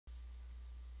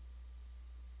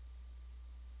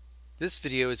This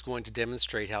video is going to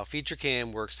demonstrate how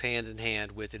FeatureCAM works hand in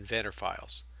hand with Inventor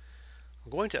files. I'm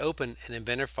going to open an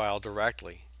Inventor file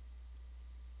directly,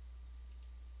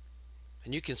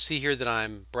 and you can see here that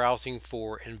I'm browsing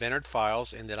for Inventor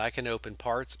files and that I can open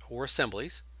parts or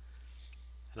assemblies.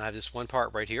 And I have this one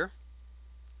part right here.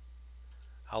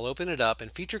 I'll open it up,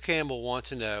 and FeatureCAM will want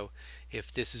to know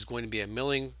if this is going to be a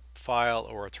milling file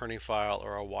or a turning file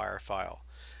or a wire file.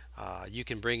 You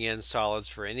can bring in solids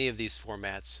for any of these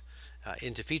formats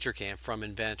into FeatureCAM from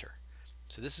Inventor.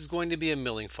 So this is going to be a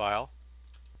milling file,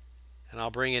 and I'll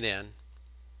bring it in.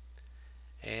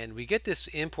 And we get this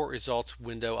import results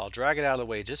window. I'll drag it out of the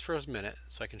way just for a minute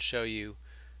so I can show you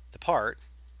the part.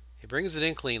 It brings it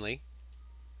in cleanly,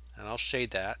 and I'll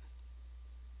shade that.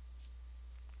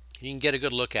 And you can get a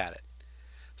good look at it.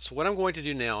 So what I'm going to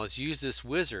do now is use this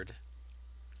wizard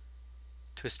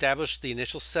to establish the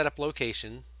initial setup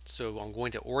location. So I'm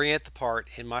going to orient the part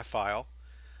in my file.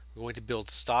 I'm going to build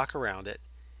stock around it,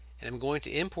 and I'm going to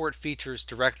import features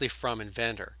directly from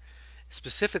Inventor,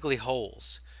 specifically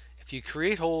holes. If you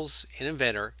create holes in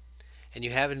Inventor and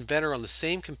you have Inventor on the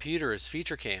same computer as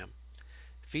FeatureCAM,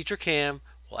 FeatureCAM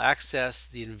will access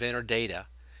the Inventor data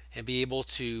and be able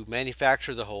to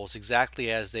manufacture the holes exactly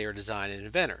as they are designed in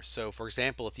Inventor. So for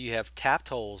example, if you have tapped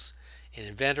holes in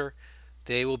Inventor,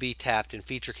 they will be tapped in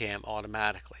FeatureCAM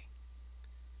automatically.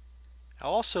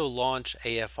 I'll also launch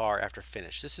AFR after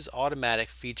finish. This is automatic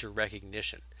feature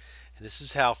recognition, and this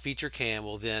is how FeatureCAM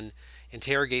will then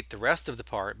interrogate the rest of the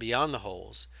part beyond the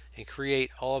holes and create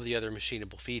all of the other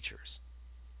machinable features.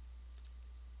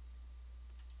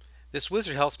 This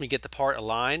wizard helps me get the part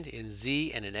aligned in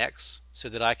Z and in X so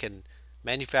that I can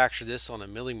manufacture this on a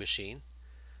milling machine.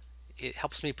 It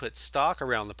helps me put stock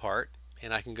around the part,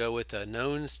 and I can go with a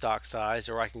known stock size,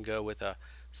 or I can go with a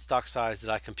stock size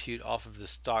that I compute off of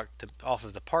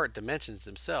the part dimensions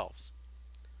themselves.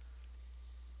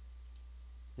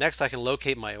 Next, I can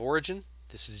locate my origin.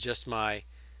 This is just my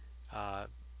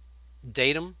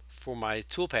datum for my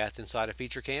toolpath inside of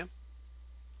FeatureCAM.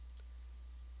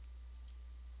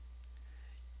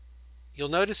 You'll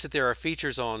notice that there are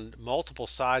features on multiple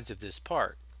sides of this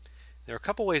part. There are a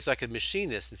couple ways I could machine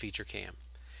this in FeatureCAM.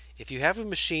 If you have a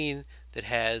machine that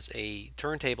has a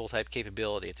turntable type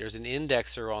capability, if there's an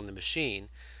indexer on the machine,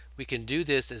 we can do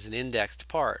this as an indexed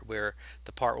part where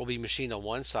the part will be machined on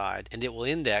one side and it will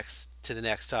index to the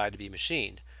next side to be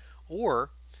machined.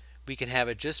 Or we can have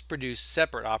it just produce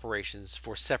separate operations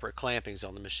for separate clampings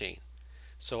on the machine.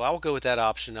 So I'll go with that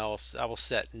option. I will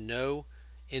set no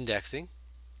indexing.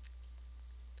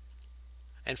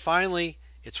 And finally,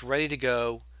 it's ready to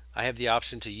go. I have the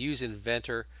option to use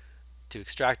Inventor to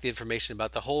extract the information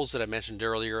about the holes that I mentioned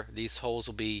earlier. These holes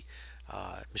will be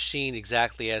machined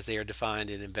exactly as they are defined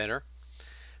in Inventor.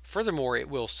 Furthermore, it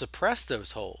will suppress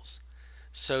those holes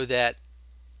so that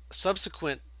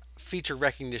subsequent feature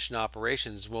recognition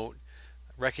operations won't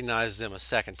recognize them a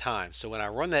second time. So when I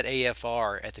run that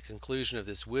AFR at the conclusion of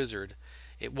this wizard,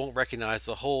 it won't recognize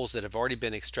the holes that have already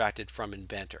been extracted from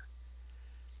Inventor.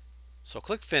 So I'll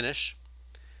click Finish,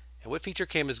 and what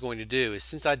FeatureCAM is going to do is,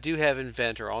 since I do have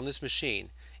Inventor on this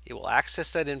machine, it will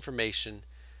access that information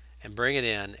and bring it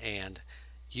in and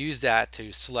use that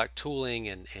to select tooling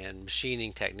and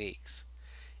machining techniques.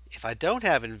 If I don't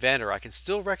have Inventor, I can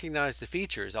still recognize the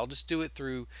features. I'll just do it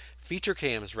through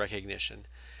FeatureCAM's recognition,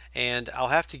 and I'll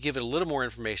have to give it a little more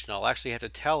information. I'll actually have to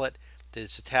tell it that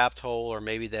it's a tapped hole or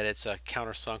maybe that it's a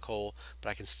countersunk hole, but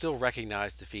I can still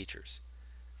recognize the features.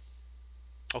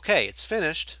 Okay, it's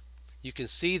finished. You can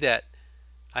see that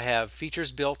I have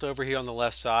features built over here on the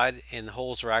left side, and the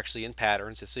holes are actually in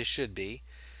patterns as they should be.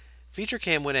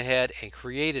 FeatureCAM went ahead and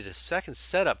created a second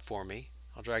setup for me.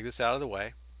 I'll drag this out of the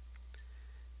way.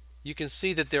 You can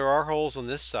see that there are holes on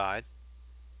this side.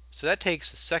 So that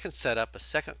takes a second setup, a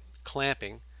second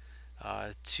clamping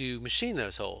to machine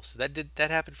those holes. So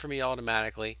that happened for me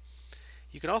automatically.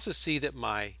 You can also see that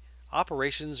my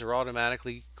operations are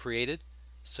automatically created.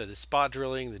 So the spot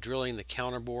drilling, the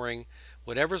counter boring,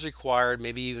 whatever is required,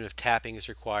 maybe even if tapping is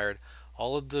required,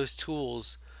 all of those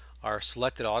tools are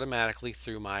selected automatically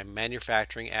through my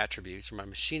manufacturing attributes or my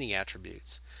machining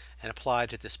attributes and applied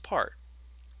to this part.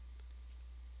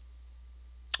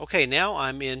 Okay, now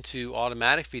I'm into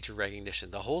automatic feature recognition.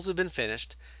 The holes have been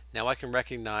finished. Now I can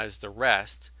recognize the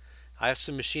rest. I have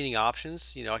some machining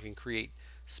options. I can create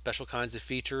special kinds of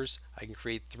features. I can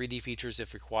create 3D features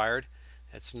if required.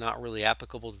 That's not really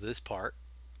applicable to this part.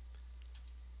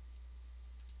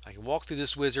 I can walk through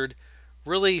this wizard.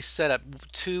 Really, setup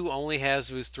 2 only has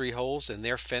those 3 holes and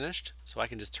they're finished, so I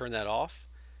can just turn that off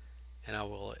and I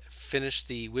will finish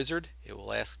the wizard. It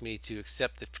will ask me to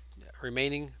accept the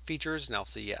remaining features and I'll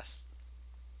say yes.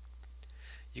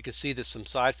 You can see that some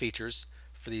side features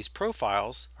for these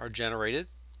profiles are generated.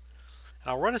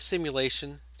 And I'll run a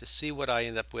simulation to see what I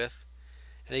end up with.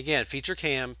 And again,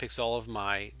 FeatureCAM picks all of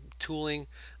my tooling,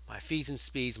 my feeds and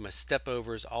speeds, my step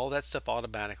overs, all that stuff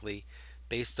automatically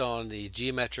based on the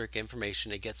geometric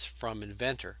information it gets from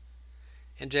Inventor,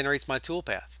 and generates my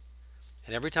toolpath.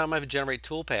 And every time I generate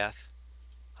toolpath,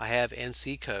 I have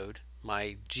NC code,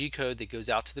 my G code that goes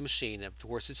out to the machine. And of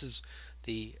course, this is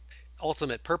the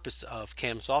ultimate purpose of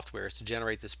CAM software, is to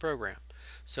generate this program.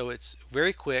 So it's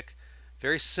very quick,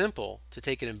 very simple to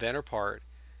take an Inventor part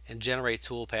and generate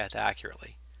toolpath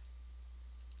accurately.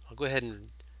 I'll go ahead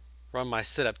and run my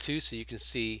setup too so you can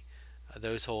see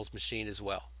those holes machined as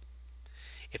well.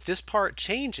 If this part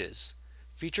changes,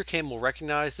 FeatureCAM will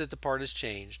recognize that the part has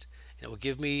changed, and it will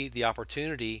give me the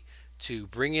opportunity to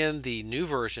bring in the new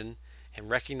version and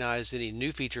recognize any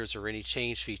new features or any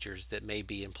changed features that may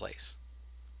be in place.